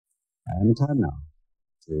I am in time now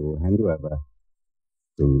to hand you over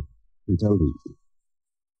to Peter Lee.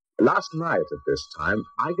 Last night at this time,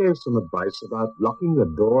 I gave some advice about locking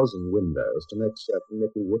your doors and windows to make certain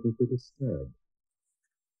that you wouldn't be disturbed.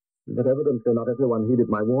 But evidently not everyone heeded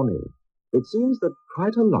my warning. It seems that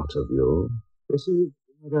quite a lot of you received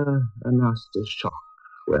a nasty shock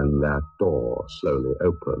when that door slowly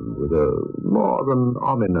opened with a more than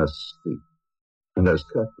ominous squeak, and those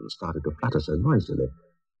curtains started to flutter so noisily.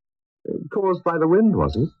 Caused by the wind,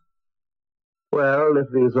 was it? Well, if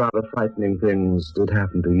these rather frightening things did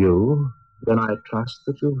happen to you, then I trust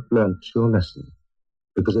that you've learnt your lesson,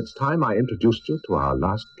 because it's time I introduced you to our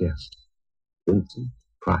last guest, Vincent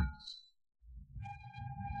Price.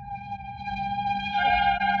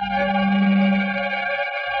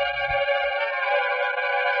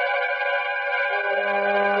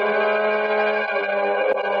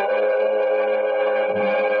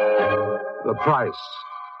 The Price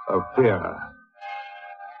of Fear,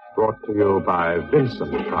 brought to you by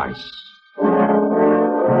Vincent Price.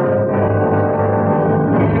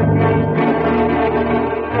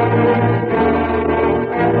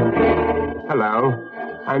 Hello.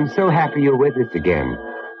 I'm so happy you're with us again.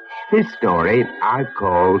 This story I've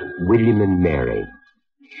called William and Mary.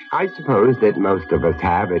 I suppose that most of us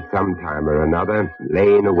have, at some time or another,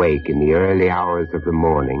 lain awake in the early hours of the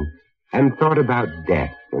morning and thought about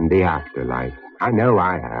death and the afterlife. I know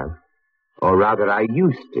I have. Or rather, I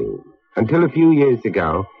used to, until a few years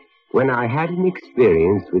ago, when I had an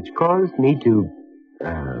experience which caused me to...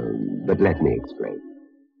 but let me explain.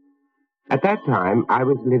 At that time, I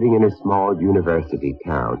was living in a small university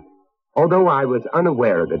town. Although I was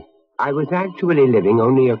unaware of it, I was actually living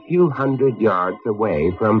only a few hundred yards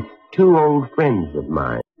away from two old friends of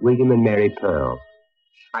mine, William and Mary Pearl.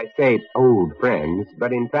 I say old friends,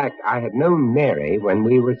 but in fact I had known Mary when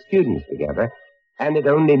we were students together, and had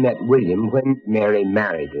only met William when Mary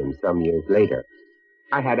married him some years later.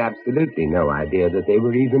 I had absolutely no idea that they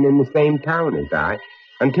were even in the same town as I,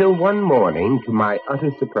 until one morning, to my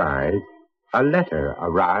utter surprise, a letter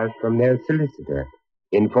arrived from their solicitor,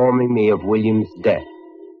 informing me of William's death.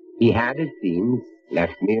 He had, it seems,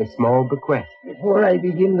 left me a small bequest. Before I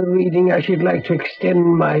begin the reading, I should like to extend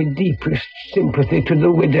my deepest sympathy to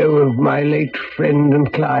the widow of my late friend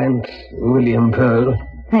and client, William Pearl.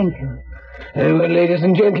 Thank you. Well, ladies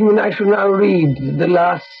and gentlemen, I shall now read the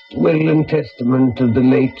last will and testament of the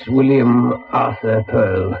late William Arthur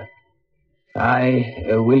Pearl. I,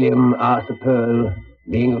 William Arthur Pearl,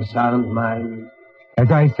 being of sound mind. As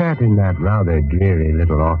I sat in that rather dreary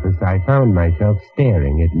little office, I found myself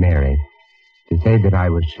staring at Mary. To say that I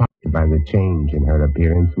was shocked by the change in her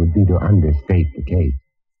appearance would be to understate the case.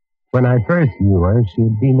 When I first knew her, she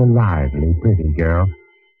had been a lively, pretty girl.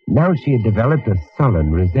 Now she had developed a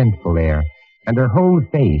sullen, resentful air, and her whole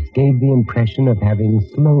face gave the impression of having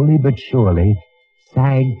slowly but surely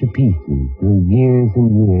sagged to pieces through years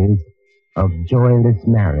and years of joyless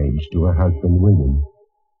marriage to her husband, William.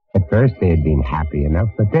 At first they had been happy enough,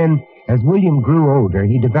 but then, as William grew older,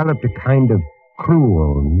 he developed a kind of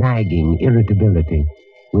cruel, nagging irritability,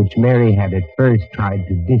 which Mary had at first tried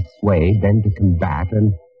to dissuade, then to combat,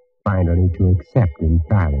 and finally to accept in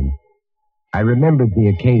silence. I remembered the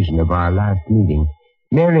occasion of our last meeting.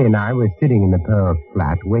 Mary and I were sitting in the Pearl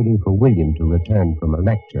flat, waiting for William to return from a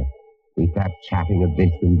lecture. We sat chatting of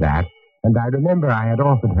this and that, and I remember I had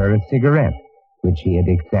offered her a cigarette, which she had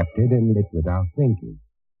accepted and lit without thinking.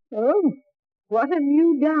 Oh, what have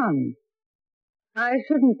you done? I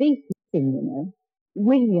shouldn't be sitting, you know.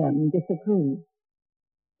 William disapproves.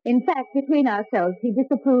 In fact, between ourselves, he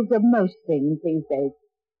disapproves of most things these days.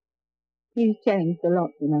 He's changed a lot,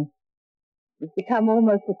 you know. He's become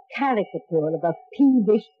almost a caricature of a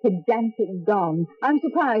peevish, pedantic don. I'm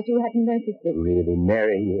surprised you hadn't noticed it. Really,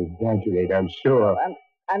 Mary, you exaggerate, I'm sure. Oh,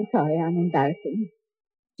 I'm sorry, I'm embarrassing.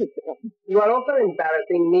 You are also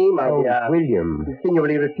embarrassing me, my dear. William.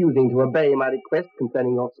 Continually refusing to obey my request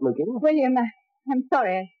concerning your smoking. William, I'm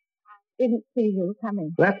sorry. I didn't see you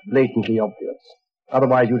coming. That's blatantly obvious.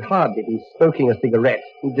 Otherwise, you'd hardly be smoking a cigarette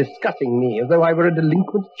and discussing me as though I were a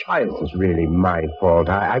delinquent child. This is really my fault.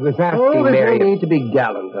 I was asking there's Mary... no need to be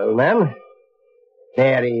gallant, old man.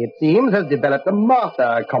 Mary, it seems, has developed a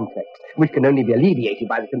martyr complex, which can only be alleviated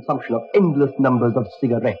by the consumption of endless numbers of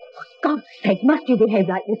cigarettes. For God's sake, must you behave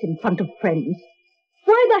like this in front of friends?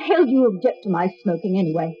 Why the hell do you object to my smoking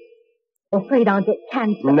anyway? Afraid I'll get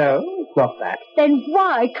cancer? No, it's not that. Then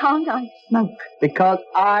why can't I smoke? Because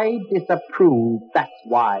I disapprove, that's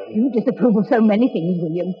why. You disapprove of so many things,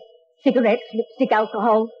 William. Cigarettes, lipstick,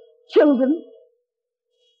 alcohol, children.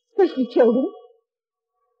 Especially children.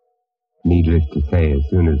 Needless to say, as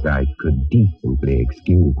soon as I could decently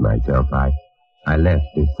excuse myself, I left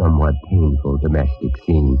this somewhat painful domestic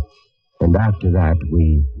scene. And after that,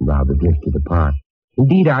 we rather drifted apart.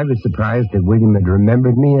 Indeed, I was surprised that William had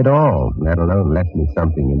remembered me at all, let alone left me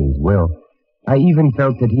something in his will. I even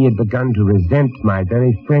felt that he had begun to resent my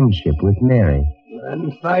very friendship with Mary.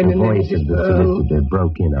 And finally, the voice Mrs. of the Pearl, solicitor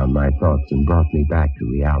broke in on my thoughts and brought me back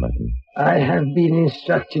to reality. I have been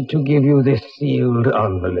instructed to give you this sealed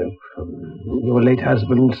envelope. Your late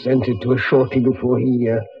husband sent it to us shortly before he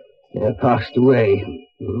passed away.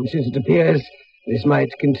 Since it appears this might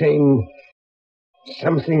contain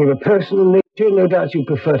something of a personal nature, no doubt you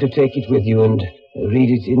prefer to take it with you and read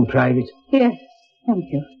it in private. Yes, thank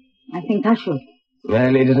you. I think I should.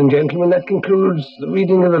 Well, ladies and gentlemen, that concludes the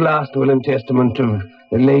reading of the last will and testament of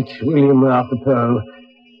the late William Arthur Pearl.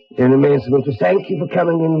 It remains for me to thank you for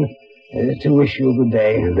coming in, to wish you a good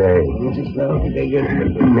day. Good day. Mrs. Pearl, good day,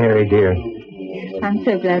 gentlemen. Mary, dear. I'm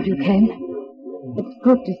so glad you came. It's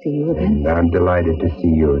good to see you again. And I'm delighted to see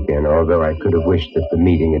you again, although I could have wished that the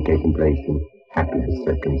meeting had taken place in happier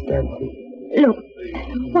circumstances. Look,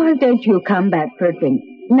 why don't you come back for a drink?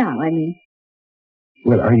 Now, I mean.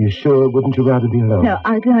 Well, are you sure? Wouldn't you rather be alone? No,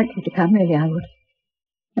 I'd like you to come, really, I would.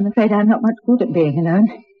 I'm afraid I'm not much good at being alone.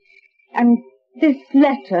 And this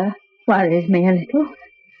letter worries me a little.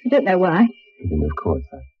 I don't know why. Then, of course,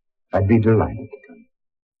 I'd be delighted to come.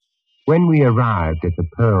 When we arrived at the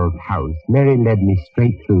Pearls' house, Mary led me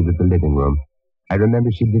straight through to the living room. I remember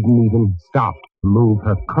she didn't even stop to move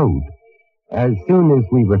her coat. As soon as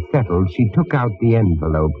we were settled, she took out the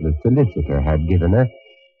envelope the solicitor had given her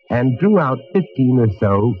and drew out 15 or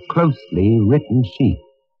so closely written sheets.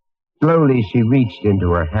 Slowly, she reached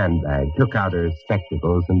into her handbag, took out her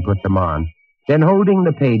spectacles, and put them on. Then, holding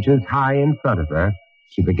the pages high in front of her,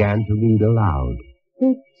 she began to read aloud.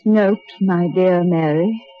 This note, my dear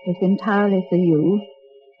Mary, is entirely for you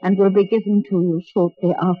and will be given to you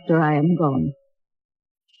shortly after I am gone.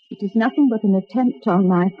 It is nothing but an attempt on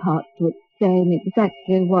my part to explain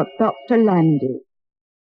exactly what Dr. Landy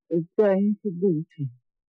is going to do to you.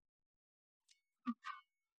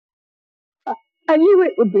 I knew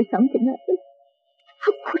it would be something like this.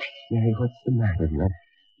 How could he? Mary, what's the matter, man?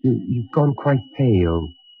 You've gone quite pale.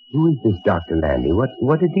 Who is this Dr. Landy?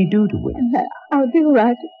 What did he do to William? I'll be all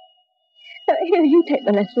right. Here, you take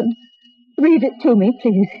the lesson. Read it to me,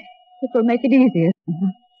 please. It will make it easier.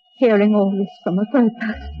 Hearing all this from a third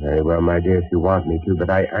person. Very well, my dear, if you want me to, but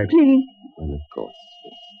I... Please. Well, of course.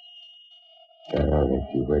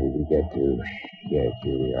 Let's see, where did we get to? Yes,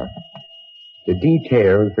 here we are. The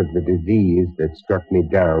details of the disease that struck me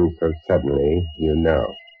down so suddenly, you know.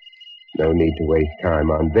 No need to waste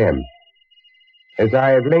time on them. As I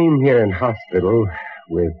have lain here in hospital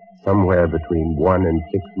with somewhere between 1 and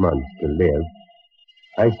 6 months to live,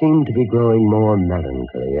 I seem to be growing more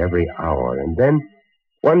melancholy every hour. And then,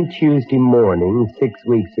 one Tuesday morning, 6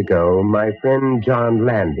 weeks ago, my friend John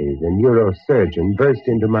Landy, the neurosurgeon, burst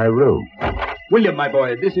into my room. William, my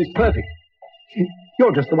boy, this is perfect.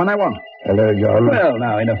 You're just the one I want. Hello, John. Well,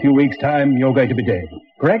 now, in a few weeks' time, you're going to be dead,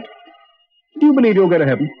 correct? Do you believe you'll go to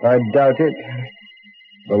heaven? I doubt it.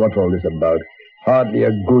 Well, what's all this about? Hardly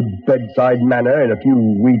a good bedside manner. In a few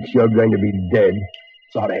weeks, you're going to be dead.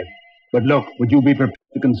 Sorry. But look, would you be prepared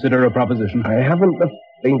to consider a proposition? I haven't the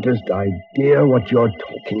faintest idea what you're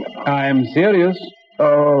talking about. I'm serious.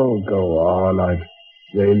 Oh, go on. I've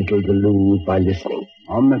very little to lose by listening.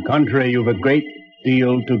 On the contrary, you've a great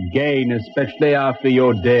deal to gain, especially after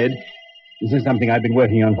you're dead. This is something I've been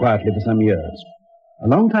working on quietly for some years. A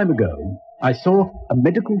long time ago, I saw a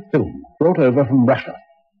medical film brought over from Russia.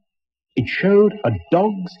 It showed a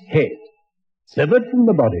dog's head, severed from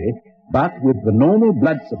the body, but with the normal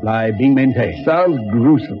blood supply being maintained. Sounds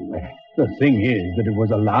gruesome. The thing is that it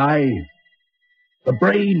was alive. The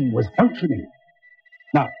brain was functioning.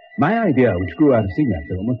 Now, my idea, which grew out of seeing that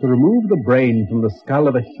film, was to remove the brain from the skull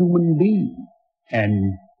of a human being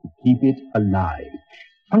and keep it alive,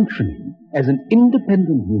 functioning as an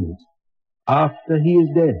independent unit after he is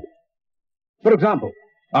dead. For example,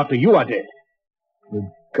 after you are dead. Good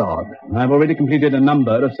God. I've already completed a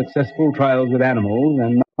number of successful trials with animals,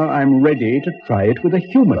 and now I'm ready to try it with a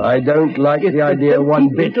human. I don't like the idea one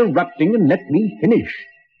bit. Keep interrupting and let me finish.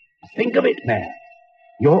 Think of it, man.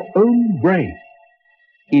 Your own brain,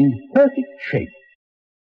 in perfect shape.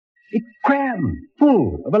 It's crammed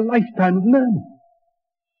full of a lifetime of learning.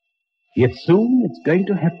 Yet soon it's going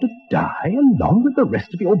to have to die along with the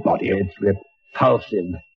rest of your body. It's repulsive.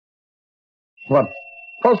 What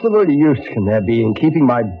possible use can there be in keeping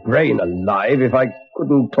my brain alive if I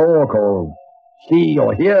couldn't talk or see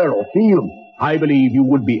or hear or feel? I believe you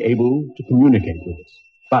would be able to communicate with us.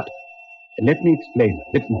 But Let me explain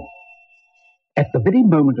a bit more. At the very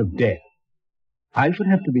moment of death, I should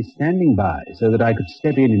have to be standing by so that I could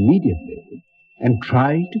step in immediately and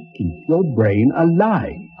try to keep your brain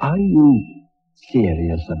alive. Are you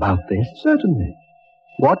serious about this? Certainly.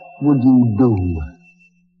 What would you do?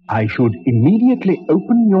 I should immediately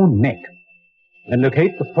open your neck and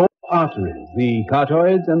locate the 4 arteries, the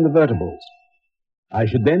carotid and the vertebrals. I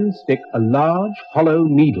should then stick a large hollow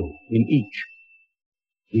needle in each.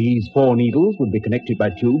 These 4 needles would be connected by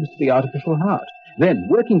tubes to the artificial heart. Then,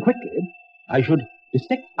 working quickly, I should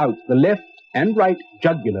dissect out the left and right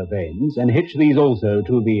jugular veins and hitch these also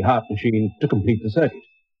to the heart machine to complete the circuit.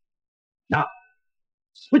 Now,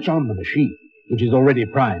 switch on the machine, which is already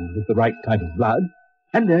primed with the right type of blood,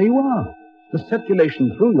 and there you are. The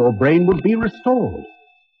circulation through your brain would be restored.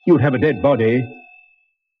 You would have a dead body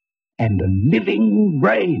and a living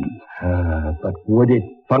brain. But would it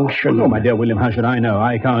function? Oh, my dear William, how should I know?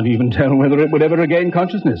 I can't even tell whether it would ever regain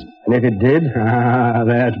consciousness. And if it did?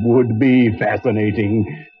 That would be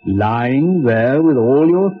fascinating. Lying there with all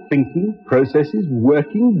your thinking processes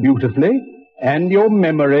working beautifully, and your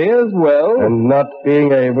memory as well. And not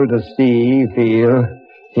being able to see, feel,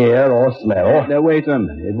 hear, or smell. Now, wait a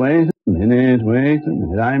minute.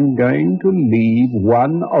 I'm going to leave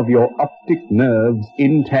one of your optic nerves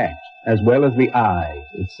intact, as well as the eye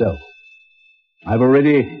itself. I've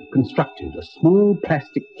already constructed a small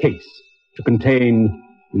plastic case to contain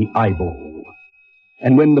the eyeball.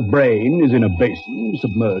 And when the brain is in a basin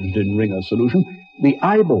submerged in Ringer's solution, the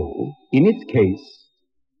eyeball, in its case,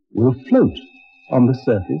 will float on the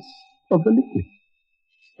surface of the liquid.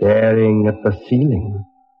 Staring at the ceiling.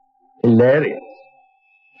 Hilarious.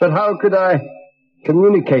 But how could I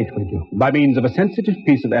communicate with you? By means of a sensitive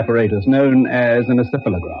piece of apparatus known as an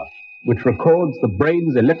encephalograph, which records the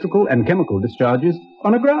brain's electrical and chemical discharges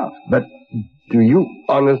on a graph. But do you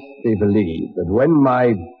honestly believe that when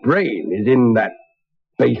my brain is in that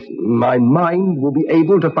basin, my mind will be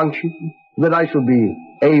able to function? That I shall be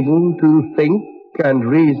able to think and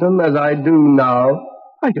reason as I do now?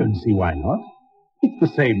 I don't see why not. It's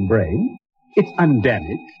the same brain. It's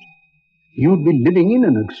undamaged. You'd be living in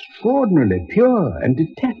an extraordinarily pure and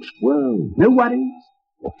detached world. No worries,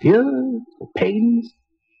 or fears, or pains,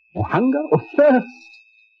 or hunger, or thirst.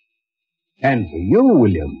 And for you,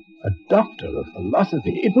 William, a doctor of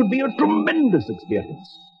philosophy, it would be a tremendous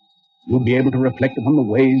experience. You'd be able to reflect upon the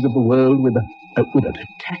ways of the world with a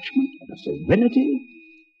detachment and a serenity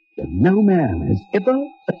that no man has ever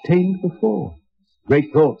attained before.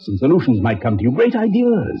 Great thoughts and solutions might come to you, great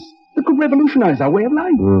ideas that could revolutionize our way of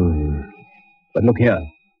life. But look here,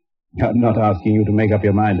 I'm not asking you to make up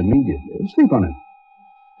your mind immediately. Sleep on it.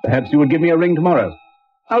 Perhaps you would give me a ring tomorrow.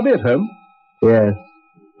 I'll be at home. Yes,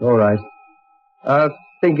 all right. I'll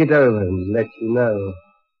think it over and let you know.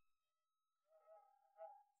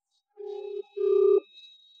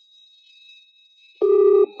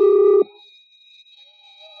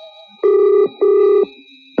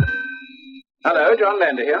 Hello, John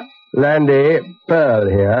Lander here. Landy, Pearl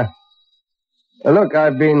here. Look,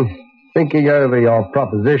 I've been thinking over your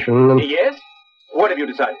proposition and... Yes? What have you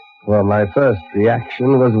decided? Well, my first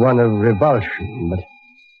reaction was one of revulsion, but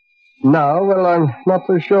now, well, I'm not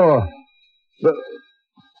so sure. But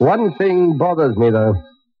one thing bothers me, though.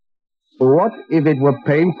 What if it were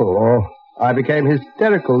painful or I became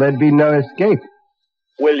hysterical? There'd be no escape.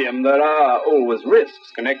 William, there are always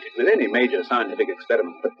risks connected with any major scientific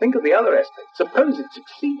experiment, but think of the other aspect. Suppose it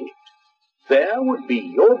succeeded. There would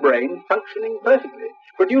be your brain functioning perfectly,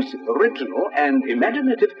 producing original and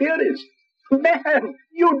imaginative theories. Man,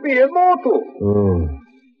 you'd be immortal. Oh,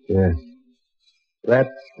 yes. That's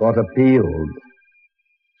what appealed.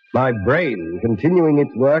 My brain continuing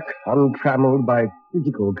its work untrammeled by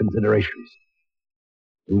physical considerations.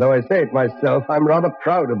 And though I say it myself, I'm rather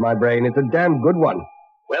proud of my brain. It's a damn good one.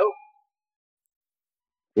 Well?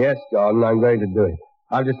 Yes, John, I'm going to do it.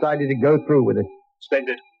 I've decided to go through with it.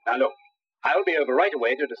 Splendid. Now look, I'll be over right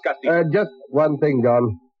away to discuss the... Just one thing,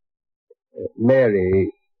 John.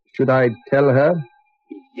 Mary, should I tell her?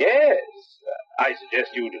 Yes. I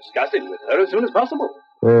suggest you discuss it with her as soon as possible.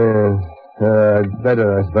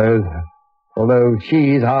 Better, I suppose. Although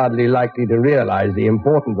she's hardly likely to realize the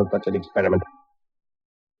importance of such an experiment.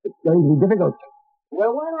 It's going to be difficult.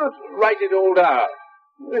 Well, why not write it all down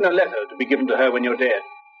in a letter to be given to her when you're dead?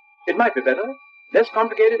 It might be better. Less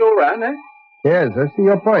complicated all round, eh? Yes, I see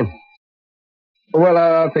your point. Well,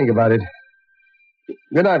 I'll think about it.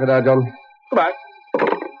 Good night for now, John. Goodbye.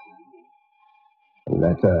 A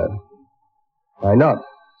letter. Why not?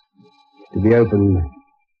 To be opened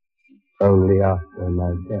only after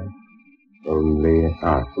my death. Only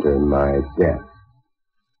after my death.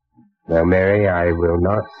 Now, Mary, I will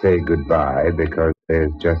not say goodbye because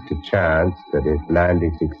there's just a chance that if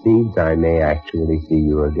Landy succeeds, I may actually see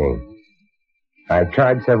you again. I've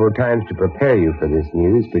tried several times to prepare you for this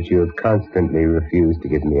news, but you have constantly refused to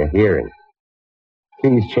give me a hearing.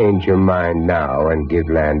 Please change your mind now and give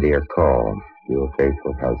Landy a call. Your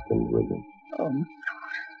faithful husband, William. Oh.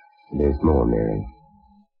 There's more, Mary.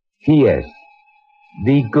 P.S.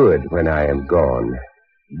 Be good when I am gone.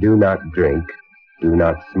 Do not drink. Do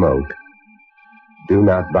not smoke. Do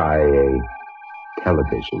not buy a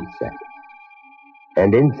television set.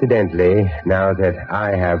 And incidentally, now that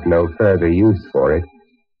I have no further use for it,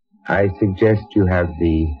 I suggest you have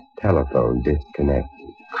the telephone disconnected.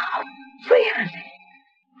 Oh, really?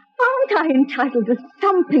 Aren't I entitled to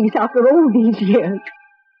some peace after all these years?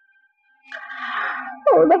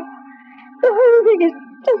 Oh, the whole thing is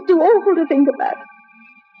just too awful to think about.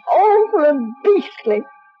 Awful and beastly.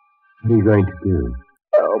 What are you going to do?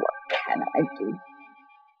 Oh, what can I do?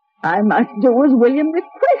 I must do as William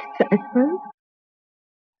requests, I suppose.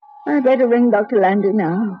 I'd better ring Dr. Landy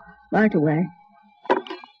now, right away.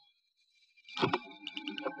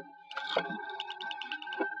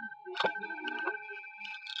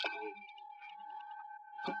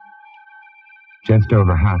 Just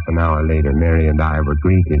over half an hour later, Mary and I were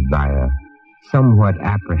greeted by a somewhat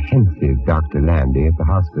apprehensive Dr. Landy at the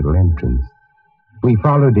hospital entrance. We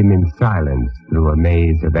followed him in silence through a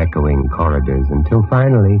maze of echoing corridors until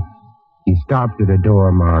finally he stopped at a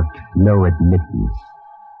door marked "No Admittance."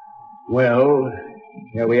 Well,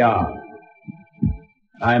 here we are.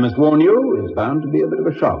 I must warn you, it's bound to be a bit of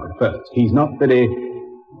a shock at first. He's not very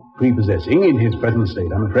prepossessing in his present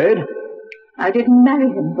state, I'm afraid. I didn't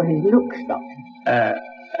marry him for his looks, Doctor.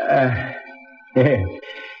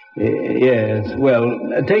 Yes, well,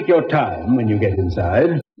 take your time when you get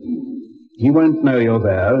inside. He won't know you're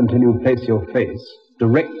there until you place your face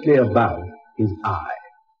directly above his eye.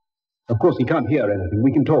 Of course, he can't hear anything.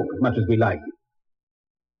 We can talk as much as we like.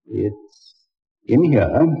 It's in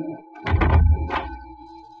here.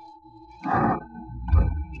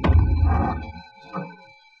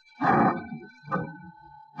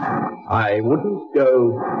 I wouldn't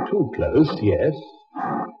go too close, yes,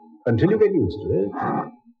 until you get used to it.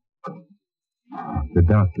 The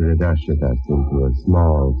doctor had ushered us into a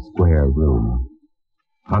small, square room.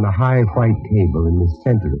 On a high white table in the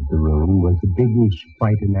center of the room was a biggish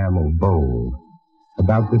white enamel bowl,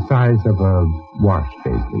 about the size of a wash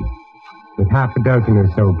basin, with half a dozen or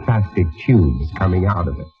so plastic tubes coming out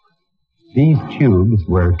of it. These tubes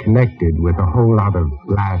were connected with a whole lot of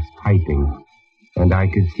glass piping, and I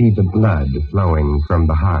could see the blood flowing from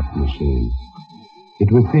the heart machine.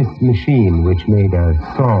 It was this machine which made a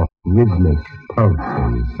soft, rhythmic,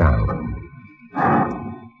 pulsing sound.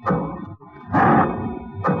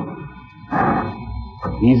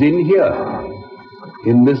 He's in here,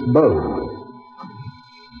 in this bowl.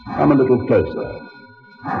 Come a little closer.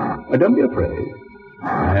 Don't be afraid.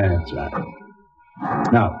 That's right.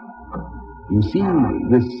 Now, you see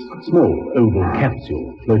this small oval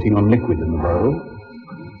capsule floating on liquid in the bowl?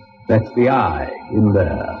 That's the eye in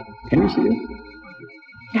there. Can you see it?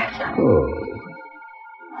 Yes. Oh.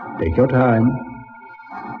 Take your time.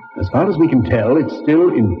 As far as we can tell, it's still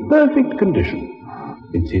in perfect condition.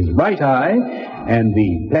 It's his right eye, and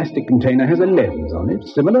the plastic container has a lens on it,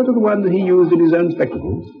 similar to the one that he used in his own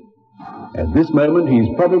spectacles. At this moment, he's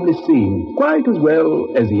probably seeing quite as well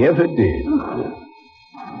as he ever did.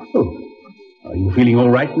 Oh, are you feeling all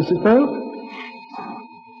right, Mrs. Pearl?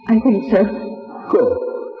 I think so. Good.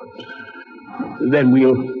 Then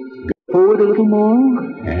we'll go forward a little more,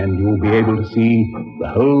 and you'll be able to see the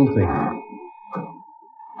whole thing.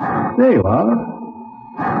 There you are.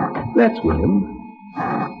 That's William.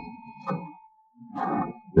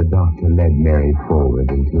 The doctor led Mary forward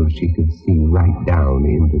until she could see right down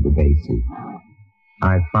into the basin.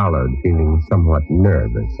 I followed, feeling somewhat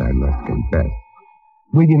nervous, I must confess.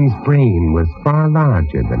 William's brain was far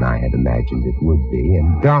larger than I had imagined it would be,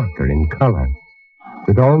 and darker in color.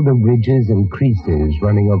 With all the ridges and creases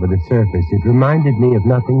running over the surface, it reminded me of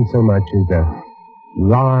nothing so much as a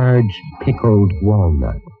large, pickled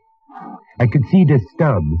walnut. I could see the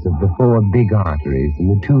stubs of the 4 big arteries and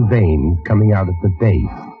the 2 veins coming out of the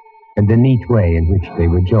base, and the neat way in which they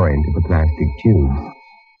were joined to the plastic tubes.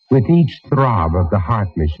 With each throb of the heart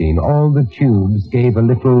machine, all the tubes gave a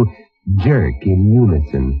little jerk in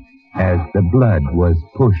unison as the blood was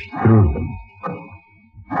pushed through them.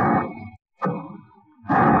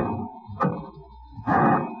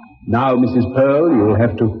 Now, Mrs. Pearl, you'll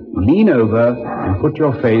have to lean over and put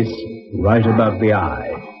your face right above the eye.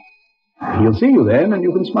 He'll see you then, and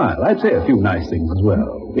you can smile. I'd say a few nice things as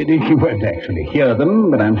well. He won't actually hear them,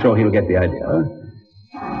 but I'm sure he'll get the idea.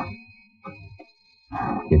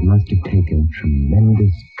 It must have taken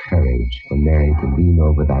tremendous courage for Mary to lean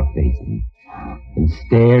over that basin and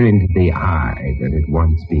stare into the eye that had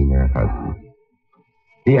once been her husband.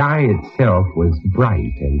 The eye itself was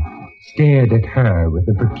bright and stared at her with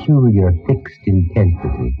a peculiar fixed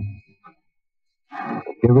intensity.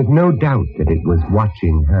 There was no doubt that it was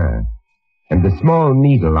watching her, and the small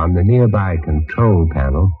needle on the nearby control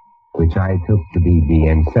panel, which I took to be the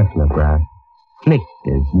encephalograph, clicked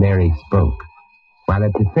as Mary spoke, while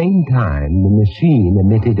at the same time the machine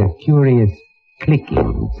emitted a curious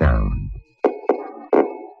clicking sound.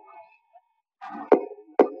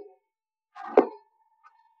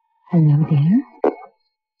 Hello, dear.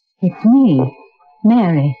 It's me,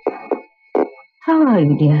 Mary. How are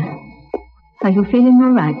you, dear? Are you feeling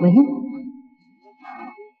all right, William?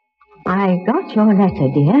 I got your letter,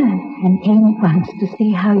 dear, and came at once to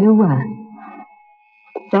see how you were.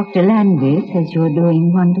 Dr. Landy says you're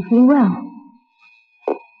doing wonderfully well.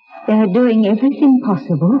 They're doing everything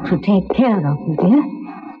possible to take care of you, dear.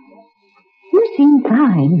 You seem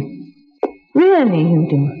fine. Really, you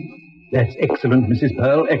do. That's excellent, Mrs.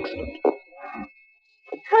 Pearl, excellent.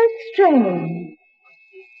 How strange.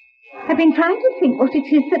 I've been trying to think what it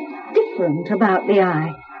is that's different about the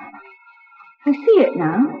eye. I see it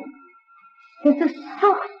now. There's a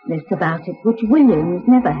softness about it which William's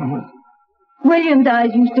never had. William's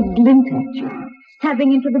eyes used to glint at you,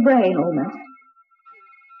 stabbing into the brain almost.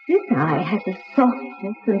 This eye has a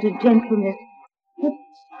softness and a gentleness that's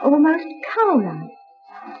almost cow-like.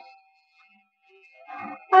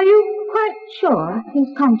 Are you quite sure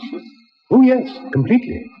he's conscious? Oh, yes,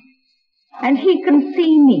 completely. And he can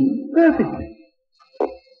see me? Perfectly.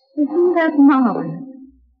 Isn't that marvelous?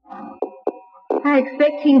 I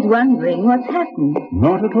expect he's wondering what's happened.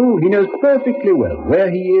 Not at all. He knows perfectly well where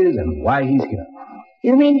he is and why he's here.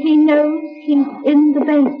 You mean he knows he's in the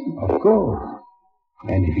basin? Of course.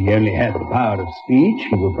 And if he only had the power of speech,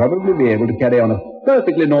 he would probably be able to carry on a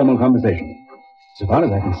perfectly normal conversation. So far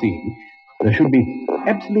as I can see, there should be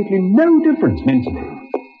absolutely no difference mentally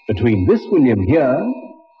between this William here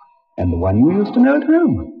and the one you used to know at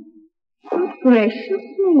home. Good gracious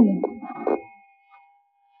me.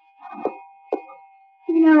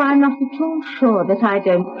 You know, I'm not at all sure that I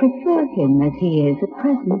don't prefer him as he is at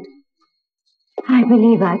present. I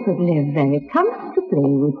believe I could live very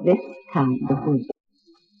comfortably with this kind of wisdom.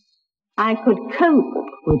 I could cope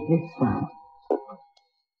with this one.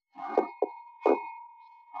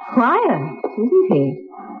 Quiet, isn't he?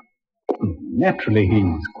 Naturally,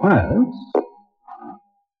 he's quiet.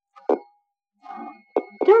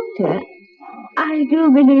 Doctor, I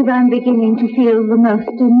do believe I'm beginning to feel the most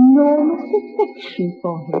enormous affection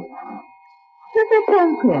for him. Does that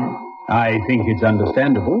sound clear? I think it's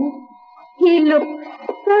understandable. He looks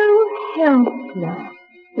so helpless,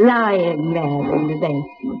 lying there in the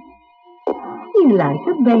basement. He's like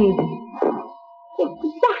a baby.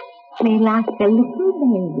 Exactly like a little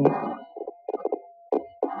baby.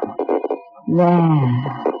 There.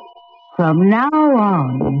 From now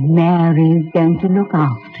on, Mary's going to look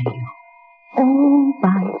after you. All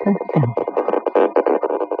by herself.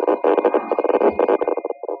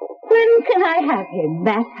 When can I have him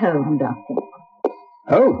back home, Doctor?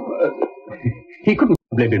 Oh, he couldn't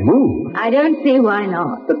have been moved. I don't see why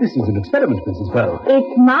not. But this is an experiment, Mrs. Pearl.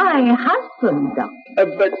 It's my husband, Doctor.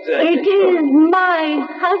 It is my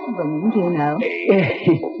husband, you know.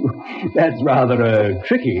 That's rather a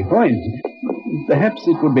tricky point. Perhaps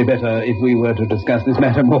it would be better if we were to discuss this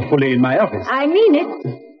matter more fully in my office. I mean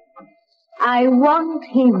it. I want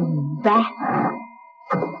him back.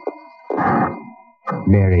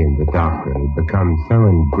 Mary and the doctor had become so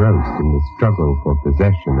engrossed in the struggle for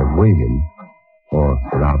possession of William, or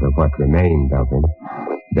rather what remained of him,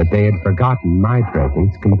 that they had forgotten my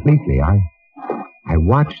presence completely. I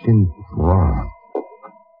watched enthralled.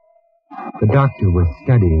 The doctor was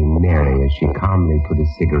studying Mary as she calmly put a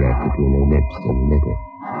cigarette between her lips and lit it.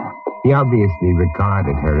 He obviously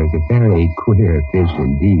regarded her as a very queer fish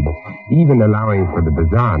indeed, even allowing for the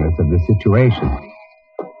bizarreness of the situation.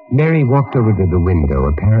 Mary walked over to the window,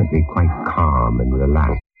 apparently quite calm and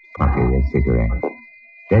relaxed, puffing a cigarette.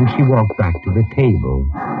 Then she walked back to the table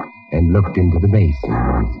and looked into the basin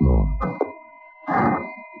once more.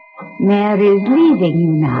 Mary's leaving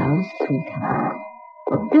you now, sweetheart.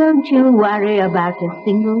 Don't you worry about a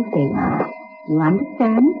single thing. You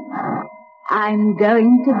understand? I'm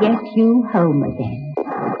going to get you home again.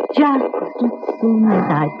 Just as soon as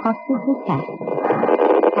I possibly can.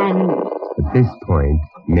 And at this point,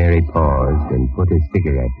 Mary paused and put a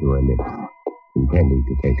cigarette to her lips, intending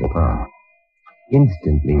to take a puff.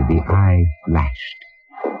 Instantly, the eye flashed,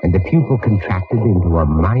 and the pupil contracted into a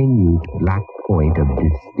minute black point of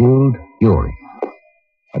distilled fury.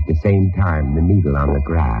 At the same time, the needle on the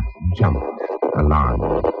graph jumped,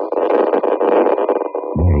 alarmed.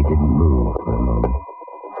 Mary didn't move for a moment.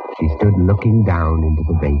 She stood looking down into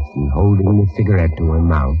the basin, holding the cigarette to her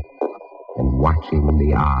mouth and watching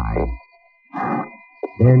the eye.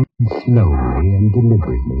 Then, slowly and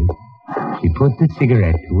deliberately, she put the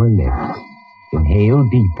cigarette to her lips,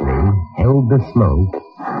 inhaled deeply, held the smoke,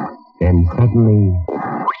 then suddenly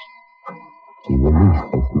she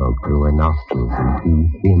released the smoke through her nostrils in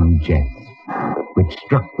two thin jets, which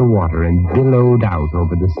struck the water and billowed out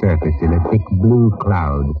over the surface in a thick blue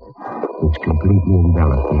cloud which completely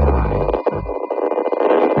enveloped the eye.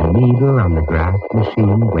 The needle on the graph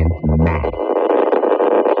machine went mad.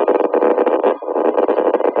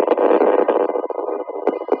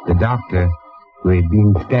 The doctor, who had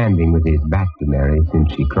been standing with his back to Mary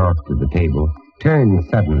since she crossed to the table, turned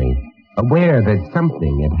suddenly, aware that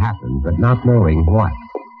something had happened, but not knowing what.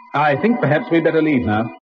 I think perhaps we'd better leave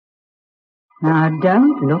now. Now,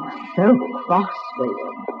 don't look so cross,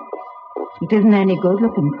 William. It isn't any good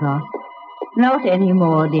looking cross. Not any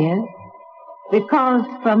more, dear. Because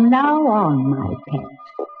from now on, my pet,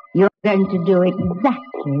 you're going to do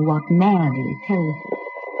exactly what Mary tells you.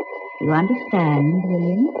 You understand,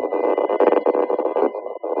 William?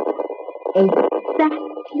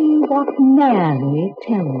 Exactly what Mary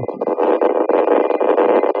tells you.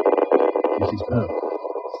 Mrs. Pearl.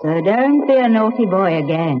 So don't be a naughty boy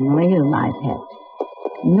again, will you, my pet?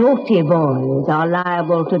 Naughty boys are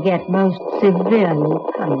liable to get most severely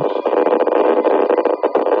punished.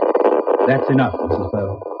 That's enough, Mrs.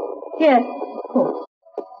 Pearl. Yes, of course.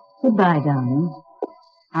 Goodbye, darling.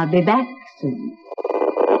 I'll be back soon.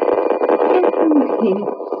 Isn't he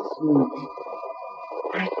sweet?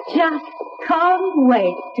 I just can't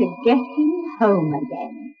wait to get him home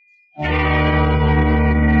again.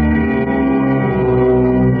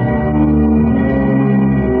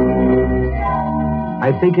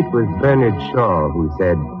 I think it was Bernard Shaw who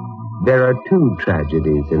said, "There are two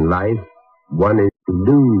tragedies in life. One is to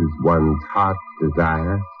lose one's heart's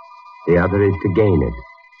desire. The other is to gain it."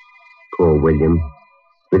 Poor William,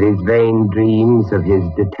 with his vain dreams of his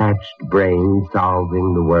detached brain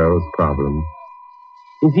solving the world's problems.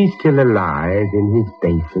 Is he still alive in his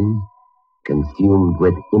basin, consumed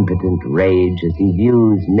with impotent rage as he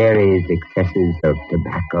views Mary's excesses of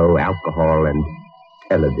tobacco, alcohol, and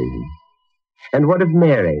television? And what of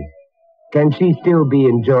Mary? Can she still be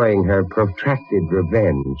enjoying her protracted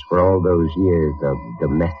revenge for all those years of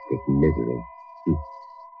domestic misery?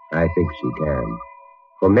 I think she can,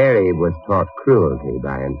 for Mary was taught cruelty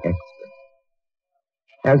by an expert.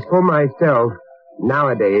 As for myself,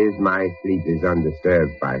 nowadays my sleep is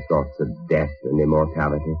undisturbed by thoughts of death and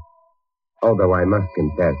immortality, although I must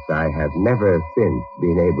confess I have never since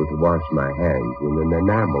been able to wash my hands in an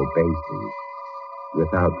enamel basin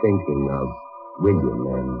without thinking of William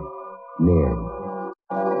and Mary.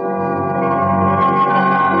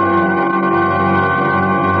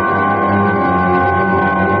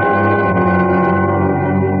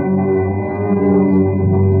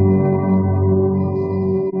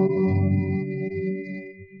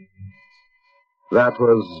 That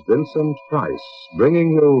was Vincent Price,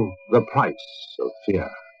 bringing you The Price of Fear.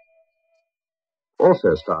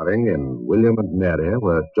 Also starring in William and Mary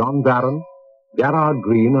were John Barron, Gerard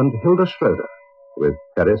Green, and Hilda Schroeder, with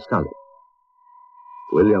Terry Scully.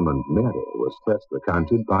 William and Mary was first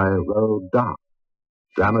recounted by Roald Dahl,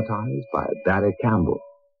 dramatized by Barry Campbell,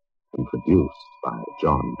 and produced by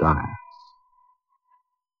John Dyer.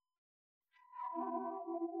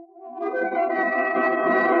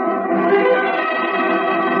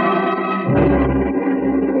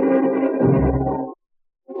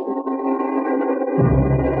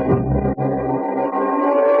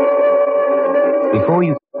 Before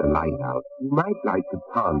you put the light out, you might like to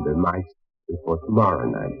ponder my story for tomorrow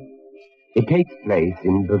night. It takes place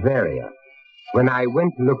in Bavaria, when I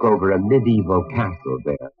went to look over a medieval castle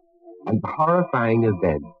there, and the horrifying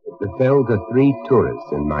event that befell the three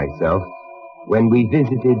tourists and myself when we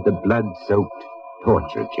visited the blood-soaked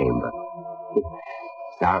torture chamber. It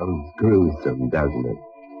sounds gruesome, doesn't it?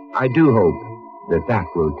 I do hope that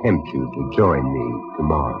will tempt you to join me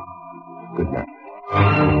tomorrow. Good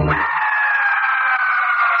night.